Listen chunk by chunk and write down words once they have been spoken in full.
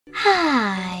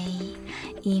Hi!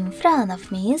 In front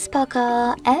of me is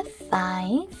POCO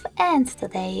F5 and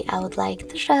today I would like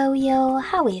to show you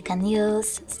how you can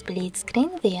use split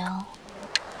screen view.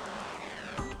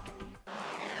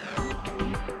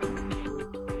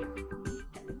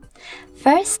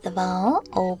 First of all,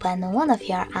 open one of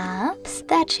your apps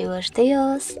that you wish to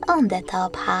use on the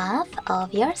top half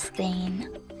of your screen,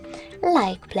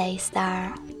 like Play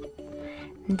Store.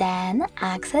 Then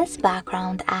access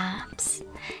background apps.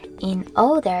 In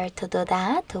order to do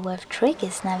that with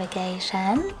Tricky's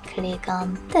navigation, click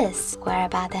on this square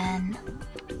button.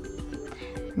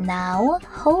 Now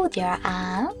hold your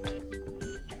app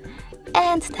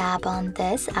and tap on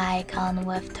this icon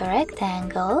with two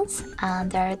rectangles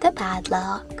under the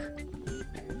padlock.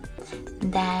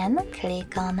 Then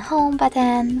click on Home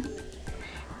button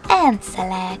and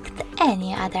select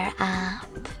any other app,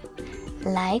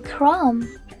 like Chrome.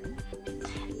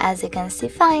 As you can see,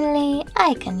 finally,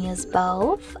 I can use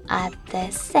both at the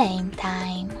same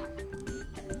time.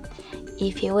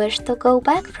 If you wish to go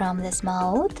back from this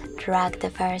mode, drag the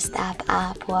first app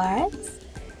upwards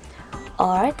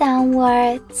or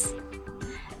downwards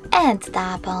and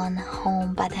tap on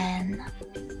Home button.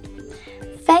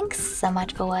 Thanks so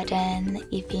much for watching.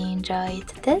 If you enjoyed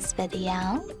this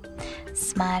video,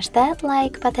 smash that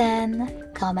like button,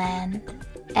 comment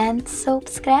and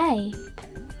subscribe.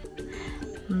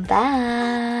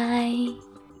 Bye!